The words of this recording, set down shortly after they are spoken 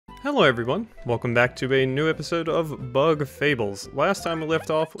Hello everyone, welcome back to a new episode of Bug Fables. Last time we left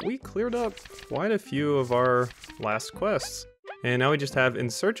off, we cleared up quite a few of our last quests. And now we just have In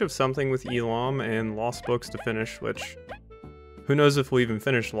Search of Something with Elom and Lost Books to finish, which... who knows if we'll even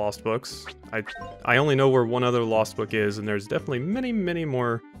finish Lost Books. I only know where one other Lost Book is, and there's definitely many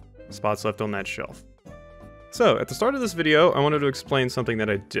more spots left on that shelf. So, at the start of this video, I wanted to explain something that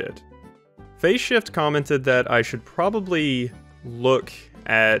I did. Phase Shift commented that I should probably look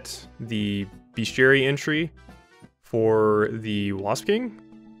at the bestiary entry for the Wasp King.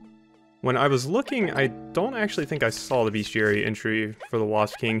 When I was looking, I don't actually think I saw the bestiary entry for the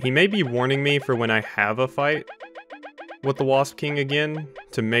Wasp King. He may be warning me for when I have a fight with the Wasp King again,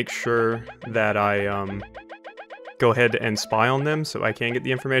 to make sure that I go ahead and spy on them so I can get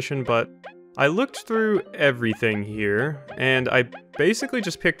the information, but I looked through everything here, and I basically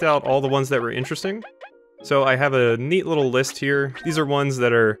just picked out all the ones that were interesting. So I have a neat little list here. These are ones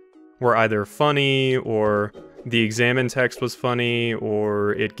that were either funny, or the examine text was funny,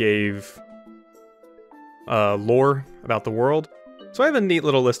 or it gave lore about the world. So I have a neat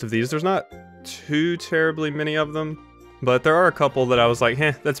little list of these. There's not too terribly many of them, but there are a couple that I was like,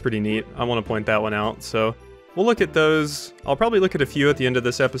 that's pretty neat. I want to point that one out. So we'll look at those. I'll probably look at a few at the end of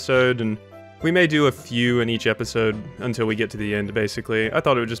this episode, and we may do a few in each episode until we get to the end, basically. I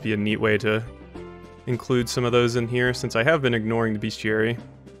thought it would just be a neat way to include some of those in here, since I have been ignoring the bestiary.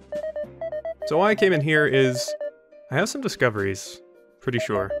 So why I came in here is, I have some discoveries, pretty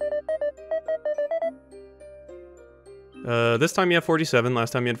sure. This time you have 47,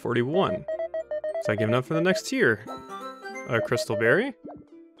 last time you had 41. So I given up for the next tier. A crystal berry.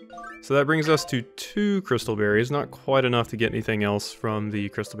 So that brings us to 2 crystal berries, not quite enough to get anything else from the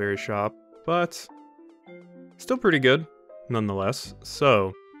crystal berry shop, but still pretty good, nonetheless.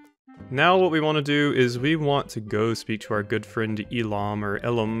 So, now what we want to do is we want to go speak to our good friend Elom,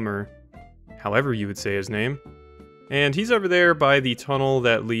 or however you would say his name. And he's over there by the tunnel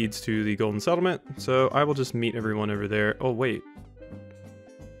that leads to the Golden Settlement, so I will just meet everyone over there. Oh, wait.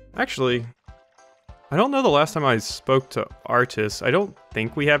 Actually, I don't know the last time I spoke to Artis. I don't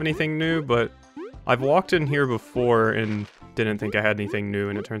think we have anything new, but I've walked in here before and didn't think I had anything new,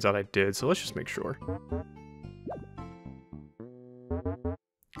 and it turns out I did, so let's just make sure.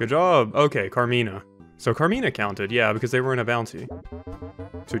 Good job! Okay, Carmina. So Carmina counted, yeah, because they were in a bounty.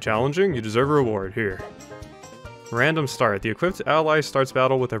 Too challenging? You deserve a reward. Here. Random start. The equipped ally starts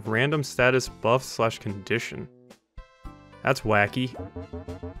battle with a random status buff/condition. That's wacky.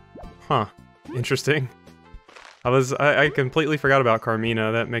 Huh. Interesting. I completely forgot about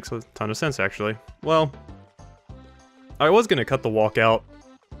Carmina. That makes a ton of sense, actually. Well, I was gonna cut the walk out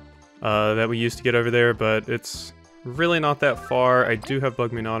that we used to get over there, but it's really not that far. I do have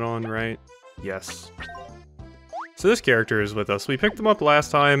Bugminot on, right? Yes. So this character is with us. We picked him up last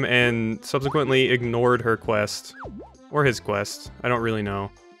time and subsequently ignored her quest. Or his quest. I don't really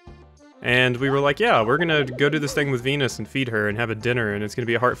know. And we were like, yeah, we're gonna go do this thing with Venus and feed her and have a dinner, and it's gonna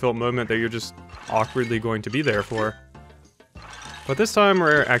be a heartfelt moment that you're just awkwardly going to be there for. But this time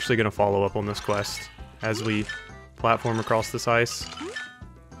we're actually gonna follow up on this quest as we platform across this ice.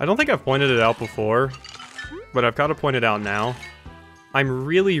 I don't think I've pointed it out before, but I've got to point it out now. I'm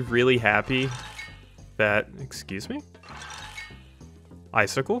really happy that... excuse me?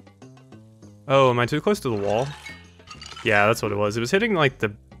 Icicle? Oh, am I too close to the wall? Yeah, that's what it was. It was hitting, like,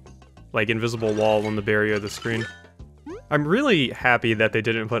 the invisible wall on the barrier of the screen. I'm really happy that they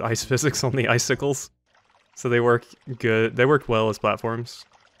didn't put ice physics on the icicles. So they work good. They work well as platforms.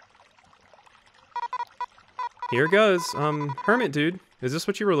 Here goes. Hermit dude, is this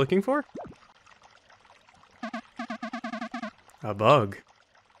what you were looking for? A bug.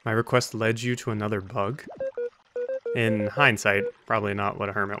 My request led you to another bug? In hindsight, probably not what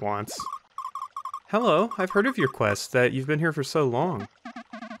a hermit wants. Hello, I've heard of your quest, that you've been here for so long.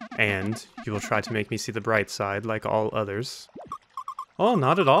 And you will try to make me see the bright side like all others. Oh,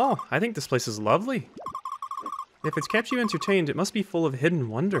 not at all. I think this place is lovely. If it's kept you entertained, it must be full of hidden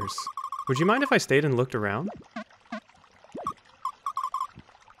wonders. Would you mind if I stayed and looked around?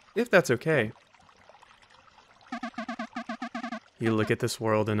 If that's okay. You look at this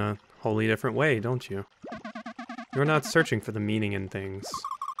world in a wholly different way, don't you? You're not searching for the meaning in things.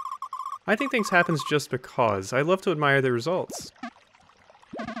 I think things happen just because. I love to admire the results.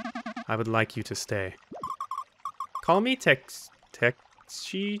 I would like you to stay. Call me Tekshi?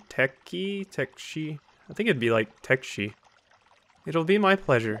 I think it'd be like Tekshi. It'll be my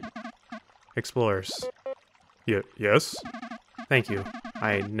pleasure. Explorers. Yes? Thank you.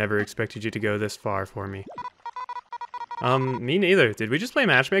 I never expected you to go this far for me. Me neither. Did we just play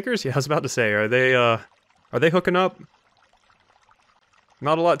matchmakers? Yeah, I was about to say, are they hooking up?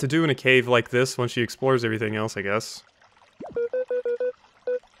 Not a lot to do in a cave like this once she explores everything else, I guess.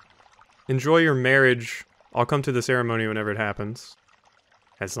 Enjoy your marriage. I'll come to the ceremony whenever it happens.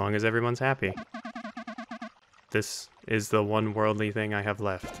 As long as everyone's happy. This is the one worldly thing I have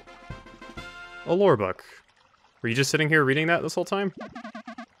left. A lore book. Were you just sitting here reading that this whole time?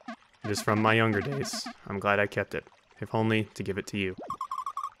 It is from my younger days. I'm glad I kept it, if only to give it to you.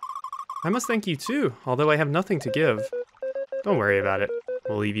 I must thank you too, although I have nothing to give. Don't worry about it.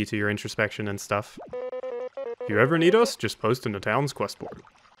 We'll leave you to your introspection and stuff. If you ever need us, just post in the town's quest board.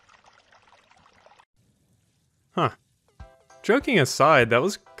 Huh. Joking aside, that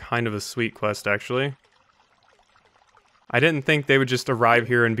was kind of a sweet quest, actually. I didn't think they would just arrive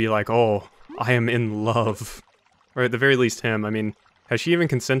here and be like, oh, I am in love. Or at the very least him. I mean, has she even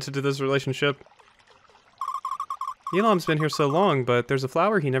consented to this relationship? Elom's been here so long, but there's a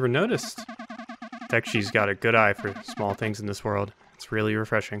flower he never noticed. She's got a good eye for small things in this world. It's really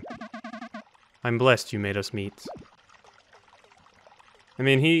refreshing. I'm blessed you made us meet. I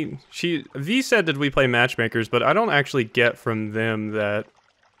mean, V said that we play matchmakers, but I don't actually get from them that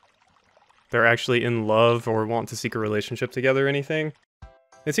they're actually in love or want to seek a relationship together or anything.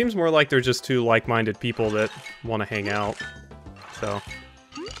 It seems more like they're just two like-minded people that want to hang out. So,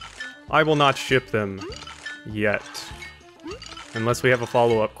 I will not ship them yet. Unless we have a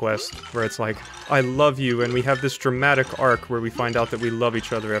follow-up quest where it's like, I love you, and we have this dramatic arc where we find out that we love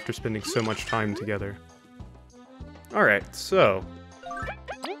each other after spending so much time together. Alright, so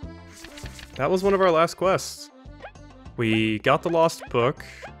that was one of our last quests. We got the lost book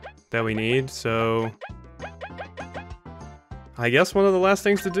that we need, so I guess one of the last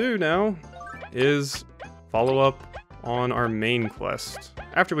things to do now is follow up on our main quest.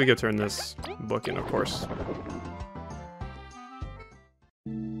 After we go turn this book in, of course.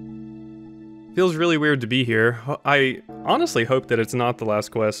 Feels really weird to be here. I honestly hope that it's not the last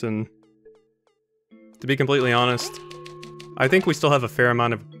quest, and to be completely honest, I think we still have a fair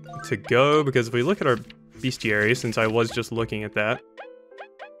amount to go, because if we look at our bestiary, since I was just looking at that,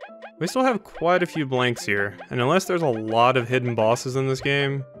 we still have quite a few blanks here, and unless there's a lot of hidden bosses in this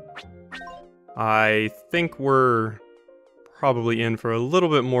game, I think we're probably in for a little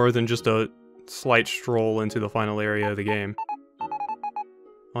bit more than just a slight stroll into the final area of the game.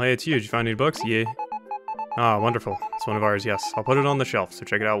 Oh hey, it's you. Did you find any books? Yeah. Ah, wonderful. It's one of ours, yes. I'll put it on the shelf, so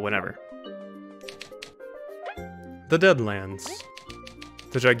check it out whenever. The Deadlands.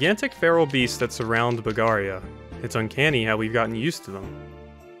 The gigantic feral beasts that surround Bugaria. It's uncanny how we've gotten used to them.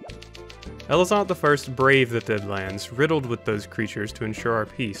 Elizant the First braved the Deadlands, riddled with those creatures to ensure our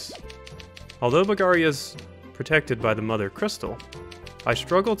peace. Although Bugaria's protected by the Mother Crystal, I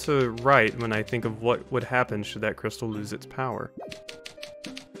struggle to write when I think of what would happen should that crystal lose its power.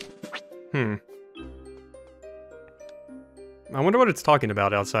 I wonder what it's talking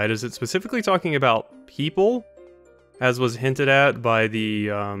about outside. Is it specifically talking about people? As was hinted at by the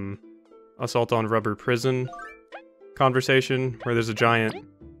Assault on Rubber Prison conversation, where there's a giant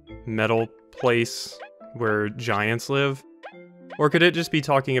metal place where giants live? Or could it just be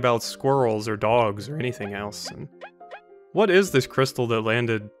talking about squirrels or dogs or anything else? And what is this crystal that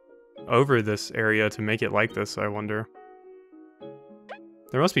landed over this area to make it like this, I wonder?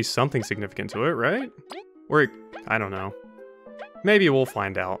 There must be something significant to it, right? Or, I don't know. Maybe we'll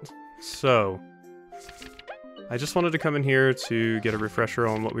find out. So, I just wanted to come in here to get a refresher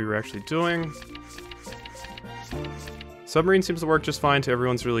on what we were actually doing. Submarine seems to work just fine to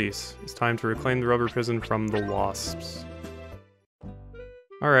everyone's release. It's time to reclaim the rubber prison from the wasps.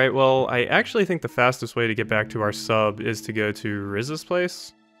 Alright, well, I actually think the fastest way to get back to our sub is to go to Riz's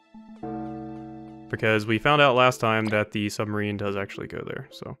place. Because we found out last time that the submarine does actually go there,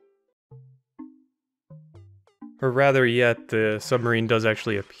 so. Or rather yet, the submarine does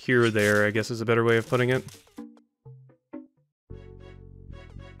actually appear there, I guess is a better way of putting it.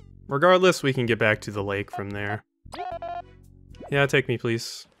 Regardless, we can get back to the lake from there. Yeah, take me,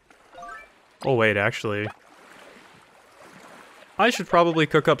 please. Oh wait, actually. I should probably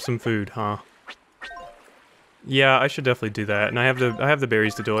cook up some food, huh? Yeah, I should definitely do that, and I have the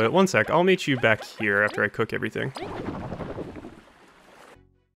berries to do it. One sec, I'll meet you back here after I cook everything.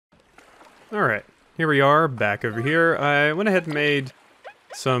 Alright, here we are, back over here. I went ahead and made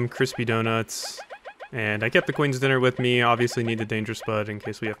some crispy donuts, and I kept the Queen's Dinner with me. Obviously need the Dangerous Bud in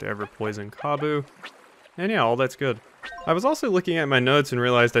case we have to ever poison Kabbu. And yeah, all that's good. I was also looking at my notes and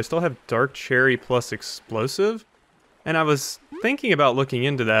realized I still have Dark Cherry plus Explosive, and I was thinking about looking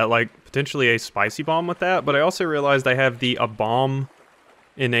into that, like potentially a spicy bomb with that, but I also realized I have the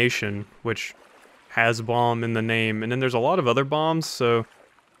Abomination, which has bomb in the name, and then there's a lot of other bombs, so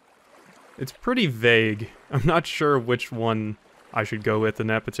it's pretty vague. I'm not sure which one I should go with in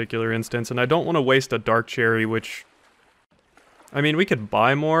that particular instance, and I don't want to waste a dark cherry, which... I mean, we could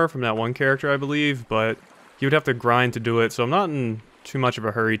buy more from that one character, I believe, but you would have to grind to do it, so I'm not in too much of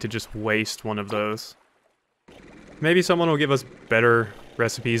a hurry to just waste one of those. Maybe someone will give us better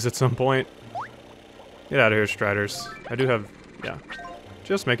recipes at some point. Get out of here, Striders. I do have... yeah.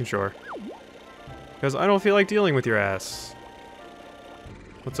 Just making sure. Because I don't feel like dealing with your ass.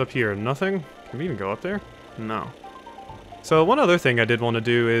 What's up here? Nothing? Can we even go up there? No. So one other thing I did want to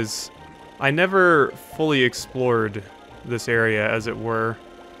do is... I never fully explored this area, as it were.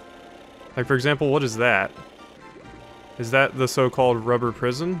 Like, for example, what is that? Is that the so-called rubber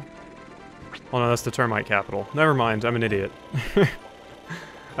prison? Oh no, that's the termite capital. Never mind, I'm an idiot.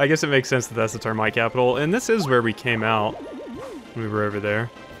 I guess it makes sense that that's the termite capital, and this is where we came out when we were over there.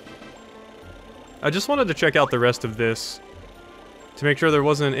 I just wanted to check out the rest of this to make sure there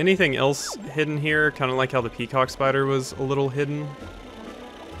wasn't anything else hidden here, kind of like how the peacock spider was a little hidden.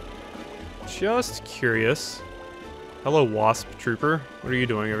 Just curious. Hello, wasp trooper. What are you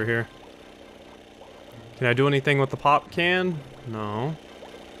doing over here? Can I do anything with the pop can? No.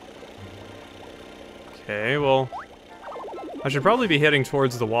 Okay, well, I should probably be heading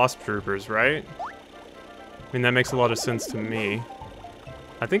towards the wasp troopers, right? I mean, that makes a lot of sense to me.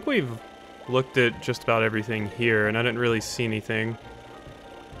 I think we've looked at just about everything here, and I didn't really see anything.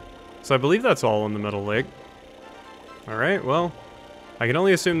 So I believe that's all in the Metal Lake. Alright, well, I can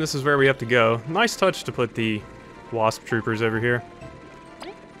only assume this is where we have to go. Nice touch to put the wasp troopers over here.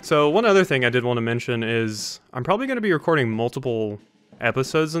 So one other thing I did want to mention is I'm probably going to be recording multiple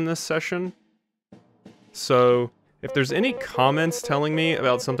episodes in this session. So if there's any comments telling me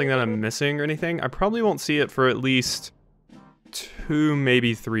about something that I'm missing or anything, I probably won't see it for at least 2,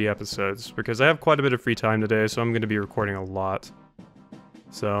 maybe 3 episodes, because I have quite a bit of free time today, so I'm going to be recording a lot.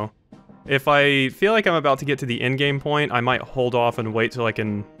 So if I feel like I'm about to get to the end game point, I might hold off and wait till I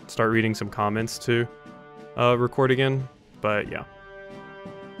can start reading some comments to record again, but yeah.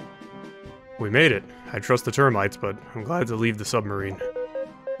 We made it. I trust the termites, but I'm glad to leave the submarine.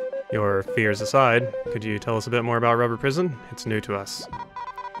 Your fears aside, could you tell us a bit more about Rubber Prison? It's new to us.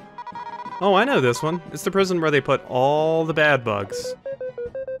 Oh, I know this one. It's the prison where they put all the bad bugs.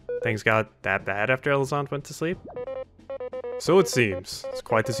 Things got that bad after Elizant went to sleep? So it seems. It's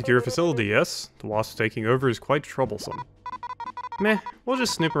quite the secure facility, yes? The wasps taking over is quite troublesome. Meh, we'll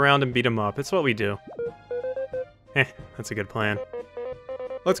just snoop around and beat them up. It's what we do. That's a good plan.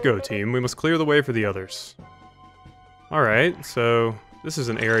 Let's go, team. We must clear the way for the others. Alright, so this is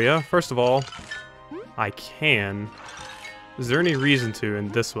an area. First of all, I can. Is there any reason to in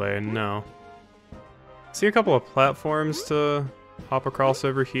this way? No. See a couple of platforms to hop across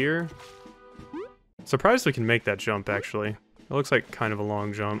over here. Surprised we can make that jump, actually. It looks like kind of a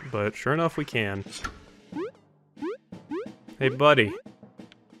long jump, but sure enough we can. Hey, buddy.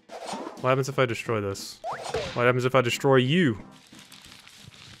 What happens if I destroy this? What happens if I destroy you?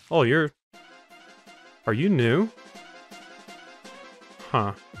 Oh, are you new?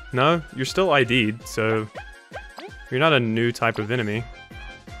 Huh. No, you're still ID'd, so you're not a new type of enemy.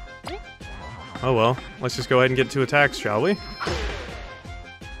 Oh well, let's just go ahead and get to attacks, shall we?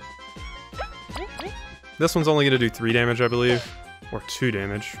 This one's only gonna do 3 damage, I believe. Or 2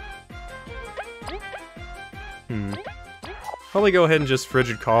 damage. Probably go ahead and just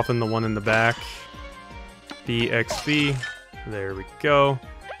Frigid Coffin the one in the back. BXV. There we go.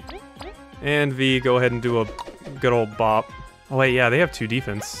 And V, go ahead and do a good old bop. Oh wait, yeah, they have 2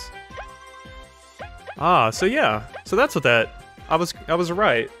 defense. Ah, so yeah. So that's what that... I was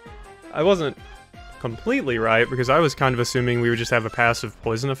right. I wasn't completely right, because I was kind of assuming we would just have a passive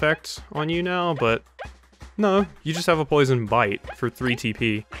poison effect on you now, but... No, you just have a poison bite for 3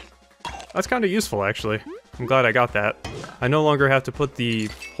 TP. That's kind of useful, actually. I'm glad I got that. I no longer have to put the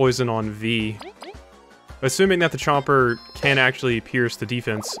poison on V. Assuming that the Chomper can actually pierce the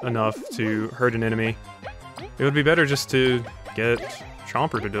defense enough to hurt an enemy, it would be better just to get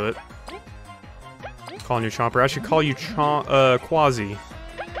Chomper to do it. Calling you Chomper. I should call you Quasi.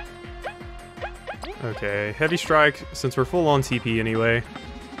 Okay, Heavy Strike, since we're full on TP anyway,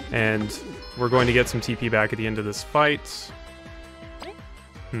 and we're going to get some TP back at the end of this fight.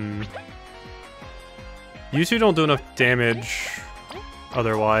 You two don't do enough damage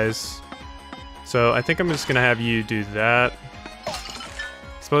otherwise. So I think I'm just gonna have you do that.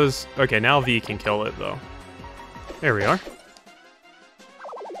 Suppose, okay, now V can kill it though. There we are.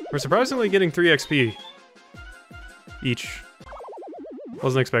 We're surprisingly getting 3 XP each.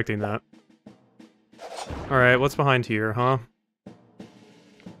 Wasn't expecting that. Alright, what's behind here, huh?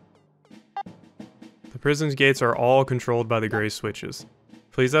 The prison's gates are all controlled by the gray switches.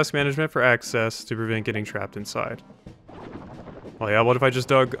 Please ask management for access to prevent getting trapped inside. Oh yeah, what if I just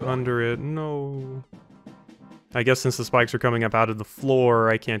dug under it? No. I guess since the spikes are coming up out of the floor,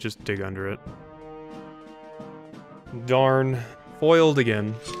 I can't just dig under it. Darn. Foiled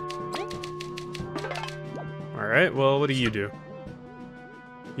again. Alright, well, what do? You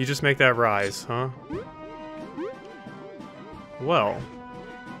just make that rise, huh? Well.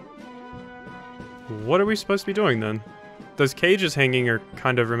 What are we supposed to be doing then? Those cages hanging are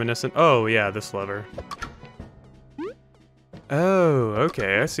kind of reminiscent. Oh, yeah, this lever. Oh,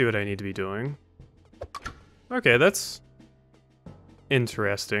 okay, I see what I need to be doing. Okay, that's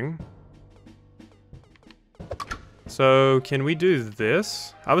interesting. So, can we do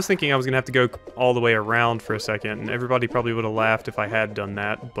this? I was thinking I was gonna have to go all the way around for a second, and everybody probably would have laughed if I had done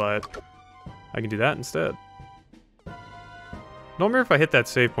that, but I can do that instead. Don't remember if I hit that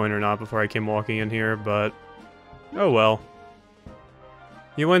save point or not before I came walking in here, but oh well.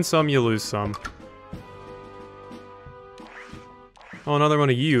 You win some, you lose some. Oh, another one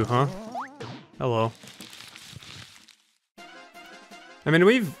of you, huh? Hello. I mean,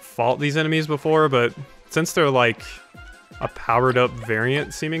 we've fought these enemies before, but since they're like a powered up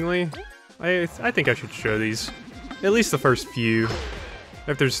variant, seemingly, I think I should show these. At least the first few.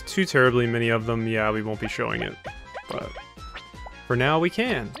 If there's too terribly many of them, yeah, we won't be showing it. But for now, we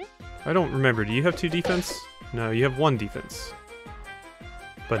can. I don't remember, do you have 2 defense? No, you have 1 defense.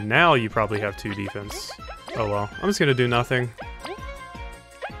 But now you probably have 2 defense. Oh well, I'm just gonna do nothing.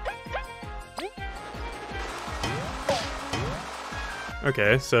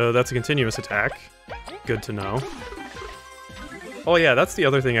 Okay, so that's a continuous attack. Good to know. Oh yeah, that's the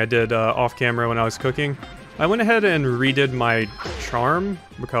other thing I did off camera when I was cooking. I went ahead and redid my charm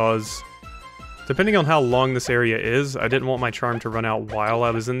because depending on how long this area is, I didn't want my charm to run out while I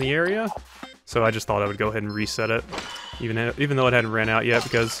was in the area. So I just thought I would go ahead and reset it, even though it hadn't ran out yet,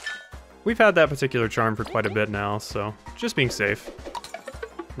 because we've had that particular charm for quite a bit now, so just being safe.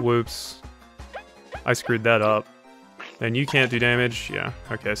 Whoops. I screwed that up. And you can't do damage? Yeah,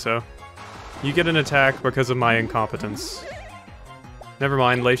 okay, so you get an attack because of my incompetence. Never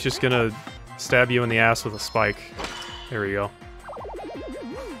mind, Leif's just gonna stab you in the ass with a spike. There we go.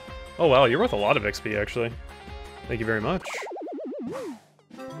 Oh wow, you're worth a lot of XP, actually. Thank you very much.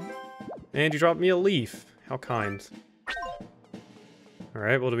 And you dropped me a leaf. How kind.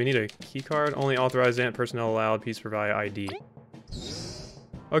 Alright, well, do we need a key card? Only authorized ant personnel allowed, please provide ID.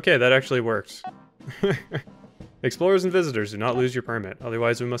 Okay, that actually worked. Explorers and visitors, do not lose your permit.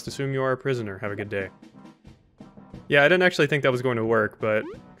 Otherwise, we must assume you are a prisoner. Have a good day. Yeah, I didn't actually think that was going to work, but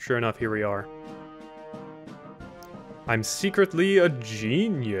sure enough, here we are. I'm secretly a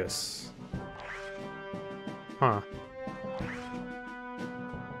genius. Huh.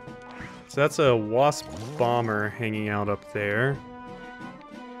 So that's a wasp bomber hanging out up there.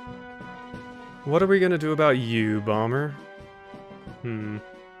 What are we gonna do about you, bomber?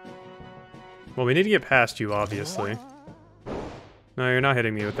 Well, we need to get past you, obviously. No, you're not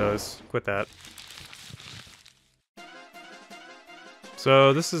hitting me with those. Quit that.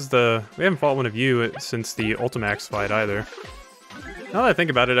 So, this is the... We haven't fought one of you since the Ultimax fight, either. Now that I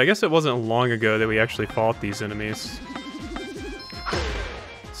think about it, I guess it wasn't long ago that we actually fought these enemies.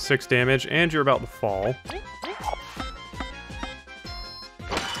 6 damage, and you're about to fall.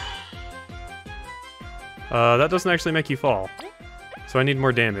 That doesn't actually make you fall. So I need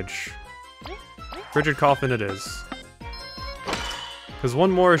more damage. Frigid Coffin it is. Because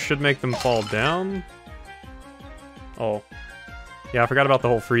 1 more should make them fall down. Oh. Yeah, I forgot about the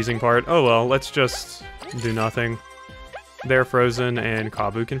whole freezing part. Oh well, let's just do nothing. They're frozen, and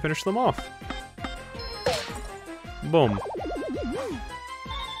Kabbu can finish them off. Boom.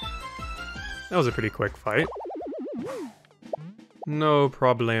 That was a pretty quick fight. No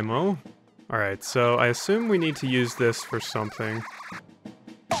problemo. Alright, so I assume we need to use this for something.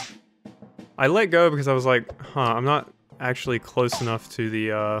 I let go because I was like, I'm not actually close enough to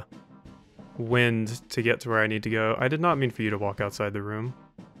the wind to get to where I need to go. I did not mean for you to walk outside the room.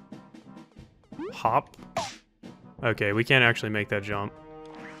 Hop? Okay, we can't actually make that jump.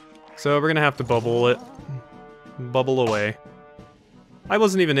 So we're gonna have to bubble it. Bubble away. I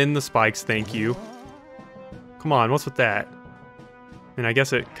wasn't even in the spikes, thank you. Come on, what's with that? And I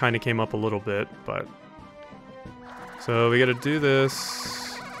guess it kind of came up a little bit, but... So we gotta do this...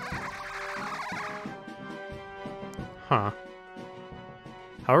 Huh.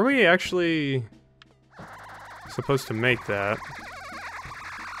 How are we actually supposed to make that?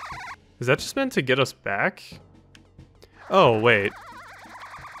 Is that just meant to get us back? Oh, wait.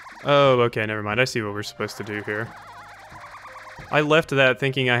 Oh, okay, never mind. I see what we're supposed to do here. I left that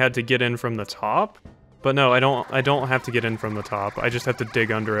thinking I had to get in from the top, but no, I don't have to get in from the top. I just have to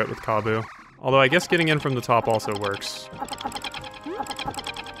dig under it with Kabbu. Although I guess getting in from the top also works.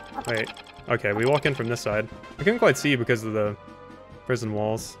 Wait. Okay, we walk in from this side. I couldn't quite see because of the prison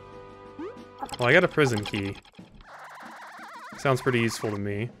walls. Well, I got a prison key. Sounds pretty useful to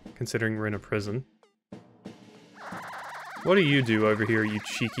me, considering we're in a prison. What do you do over here, you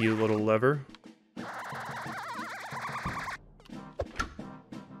cheeky little lever?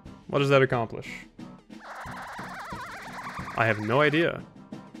 What does that accomplish? I have no idea.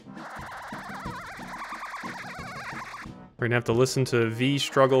 We're gonna have to listen to V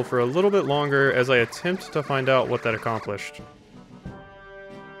struggle for a little bit longer as I attempt to find out what that accomplished.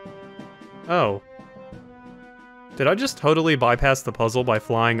 Oh. Did I just totally bypass the puzzle by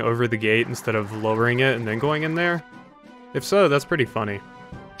flying over the gate instead of lowering it and then going in there? If so, that's pretty funny.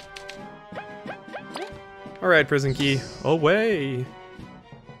 Alright, prison key, away!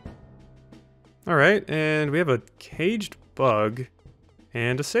 Alright, and we have a caged bug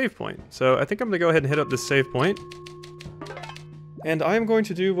and a save point. So I think I'm gonna go ahead and hit up this save point. And I'm going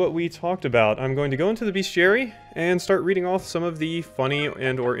to do what we talked about. I'm going to go into the bestiary and start reading off some of the funny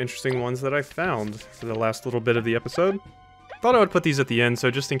and or interesting ones that I found for the last little bit of the episode. Thought I would put these at the end,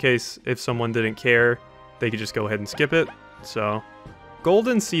 so just in case if someone didn't care, they could just go ahead and skip it. So,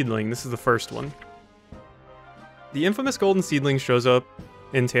 Golden Seedling, this is the first one. The infamous Golden Seedling shows up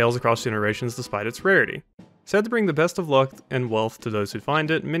in tales across generations despite its rarity. Said to bring the best of luck and wealth to those who find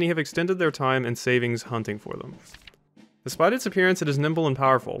it, many have extended their time and savings hunting for them. Despite its appearance, it is nimble and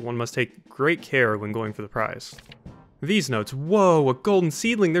powerful. One must take great care when going for the prize. These notes, whoa, a golden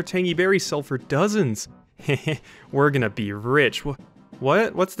seedling, their tangy berries sell for dozens. We're gonna be rich.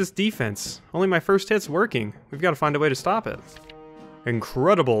 What? What's this defense? Only my first hit's working. We've got to find a way to stop it.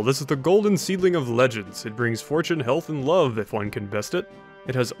 Incredible, this is the golden seedling of legends. It brings fortune, health, and love if one can best it.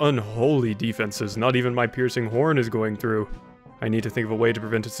 It has unholy defenses, not even my piercing horn is going through. I need to think of a way to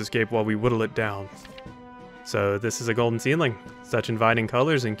prevent its escape while we whittle it down. So this is a golden seedling. Such inviting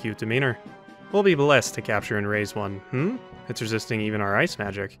colors and cute demeanor. We'll be blessed to capture and raise one. It's resisting even our ice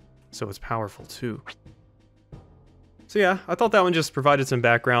magic, so it's powerful too. So yeah, I thought that one just provided some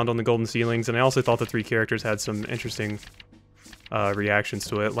background on the golden seedlings, and I also thought the three characters had some interesting reactions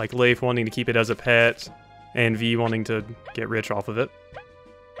to it, like Leif wanting to keep it as a pet, and V wanting to get rich off of it.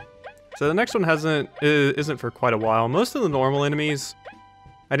 So the next one isn't for quite a while. Most of the normal enemies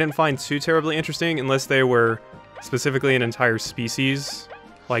I didn't find too terribly interesting unless they were specifically an entire species.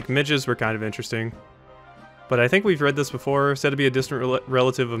 Like midges were kind of interesting. But I think we've read this before, said to be a distant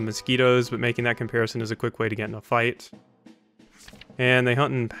relative of mosquitoes, but making that comparison is a quick way to get in a fight. And they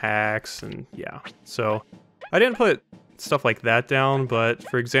hunt in packs, and yeah. So I didn't put stuff like that down, but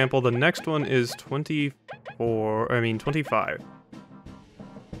for example, the next one is 25.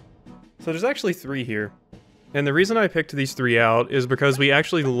 So there's actually 3 here. And the reason I picked these 3 out is because we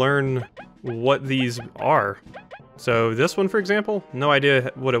actually learn what these are. So this one, for example, no idea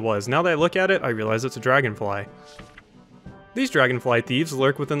what it was. Now that I look at it, I realize it's a dragonfly. These dragonfly thieves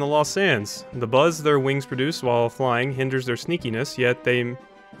lurk within the lost sands. The buzz their wings produce while flying hinders their sneakiness, yet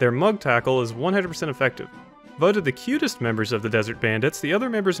their mug tackle is 100% effective. Voted the cutest members of the Desert Bandits, the other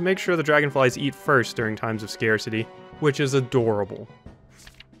members make sure the dragonflies eat first during times of scarcity, which is adorable.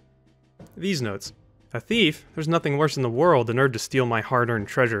 These notes. A thief? There's nothing worse in the world than urge to steal my hard-earned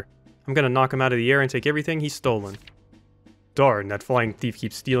treasure. I'm gonna knock him out of the air and take everything he's stolen. Darn, that flying thief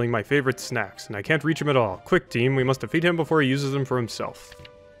keeps stealing my favorite snacks, and I can't reach him at all. Quick, team, we must defeat him before he uses them for himself.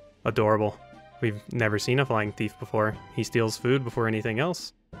 Adorable. We've never seen a flying thief before. He steals food before anything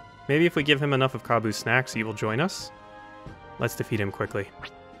else. Maybe if we give him enough of Kabbu's snacks, he will join us? Let's defeat him quickly.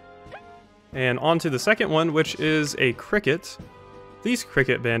 And on to the second one, which is a cricket. These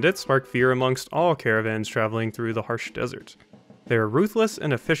cricket bandits spark fear amongst all caravans traveling through the harsh desert. They are ruthless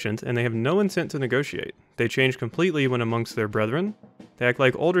and efficient, and they have no intent to negotiate. They change completely when amongst their brethren. They act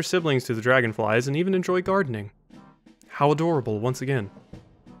like older siblings to the dragonflies and even enjoy gardening. How adorable, once again.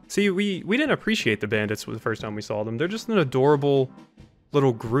 See, we didn't appreciate the bandits the first time we saw them. They're just an adorable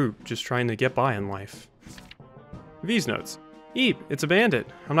little group just trying to get by in life. V's notes. Eep, it's a bandit.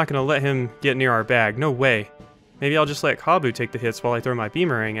 I'm not gonna let him get near our bag, no way. Maybe I'll just let Kabbu take the hits while I throw my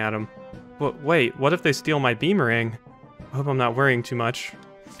beamerang at him. But wait, what if they steal my beamerang? I hope I'm not worrying too much.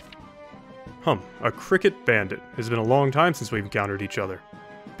 A cricket bandit. It's been a long time since we've encountered each other.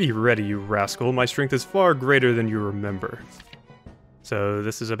 Be ready, you rascal. My strength is far greater than you remember. So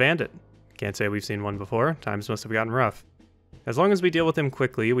this is a bandit. Can't say we've seen one before. Times must have gotten rough. As long as we deal with him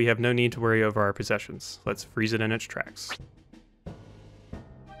quickly, we have no need to worry over our possessions. Let's freeze it in its tracks.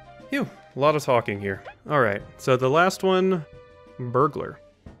 Phew, a lot of talking here. Alright, so the last one, burglar.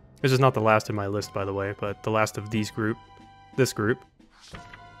 This is not the last in my list, by the way, but the last of this group.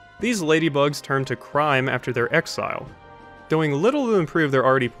 These ladybugs turn to crime after their exile. doing little to improve their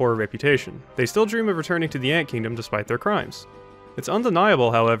already poor reputation. They still dream of returning to the Ant Kingdom despite their crimes. It's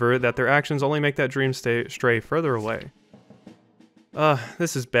undeniable, however, that their actions only make that dream stray further away.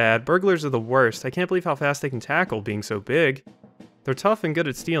 This is bad. Burglars are the worst. I can't believe how fast they can tackle, being so big. They're tough and good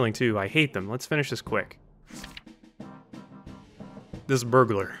at stealing, too. I hate them. Let's finish this quick. This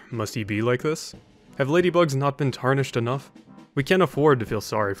burglar, must he be like this? Have ladybugs not been tarnished enough? We can't afford to feel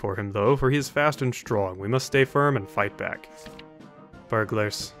sorry for him, though, for he is fast and strong. We must stay firm and fight back.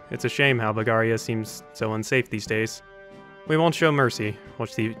 Burglars. It's a shame how Bugaria seems so unsafe these days. We won't show mercy.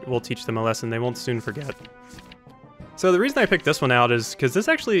 We'll teach them a lesson they won't soon forget. So the reason I picked this one out is because this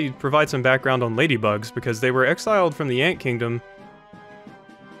actually provides some background on ladybugs, because they were exiled from the Ant Kingdom.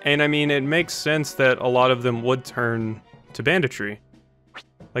 And I mean, it makes sense that a lot of them would turn to banditry.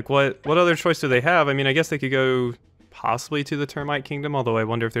 Like, what other choice do they have? I mean, I guess they could go possibly to the Termite Kingdom, although I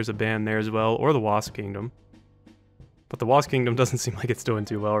wonder if there's a ban there as well, or the Wasp Kingdom. But the Wasp Kingdom doesn't seem like it's doing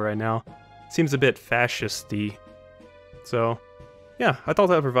too well right now. Seems a bit fascist-y. So, yeah, I thought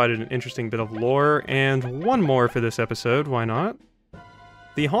that provided an interesting bit of lore, and one more for this episode, why not?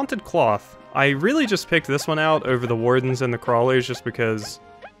 The Haunted Cloth. I really just picked this one out over the Wardens and the Crawlers just because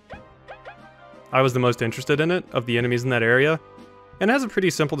I was the most interested in it, of the enemies in that area. And it has a pretty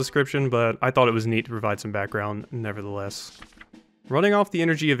simple description, but I thought it was neat to provide some background nevertheless. Running off the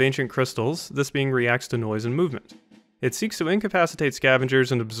energy of ancient crystals, this being reacts to noise and movement. It seeks to incapacitate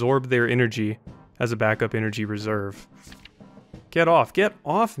scavengers and absorb their energy as a backup energy reserve. Get off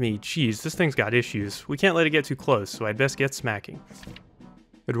me! Jeez, this thing's got issues. We can't let it get too close, so I'd best get smacking.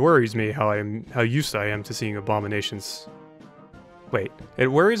 It worries me how used I am to seeing abominations. Wait, it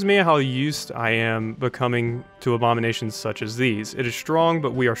worries me how used I am becoming to abominations such as these. It is strong,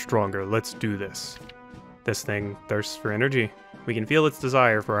 but we are stronger. Let's do this. This thing thirsts for energy. We can feel its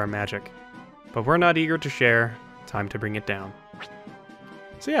desire for our magic. But we're not eager to share. Time to bring it down.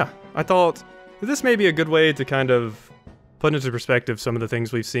 So yeah, I thought this may be a good way to kind of put into perspective some of the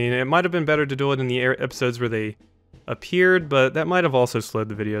things we've seen. It might have been better to do it in the episodes where they appeared, but that might have also slowed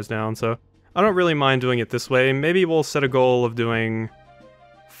the videos down, so I don't really mind doing it this way. Maybe we'll set a goal of doing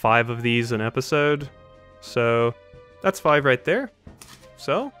 5 of these an episode. So that's 5 right there.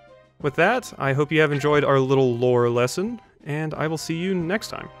 So with that, I hope you have enjoyed our little lore lesson, and I will see you next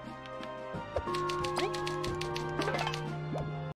time.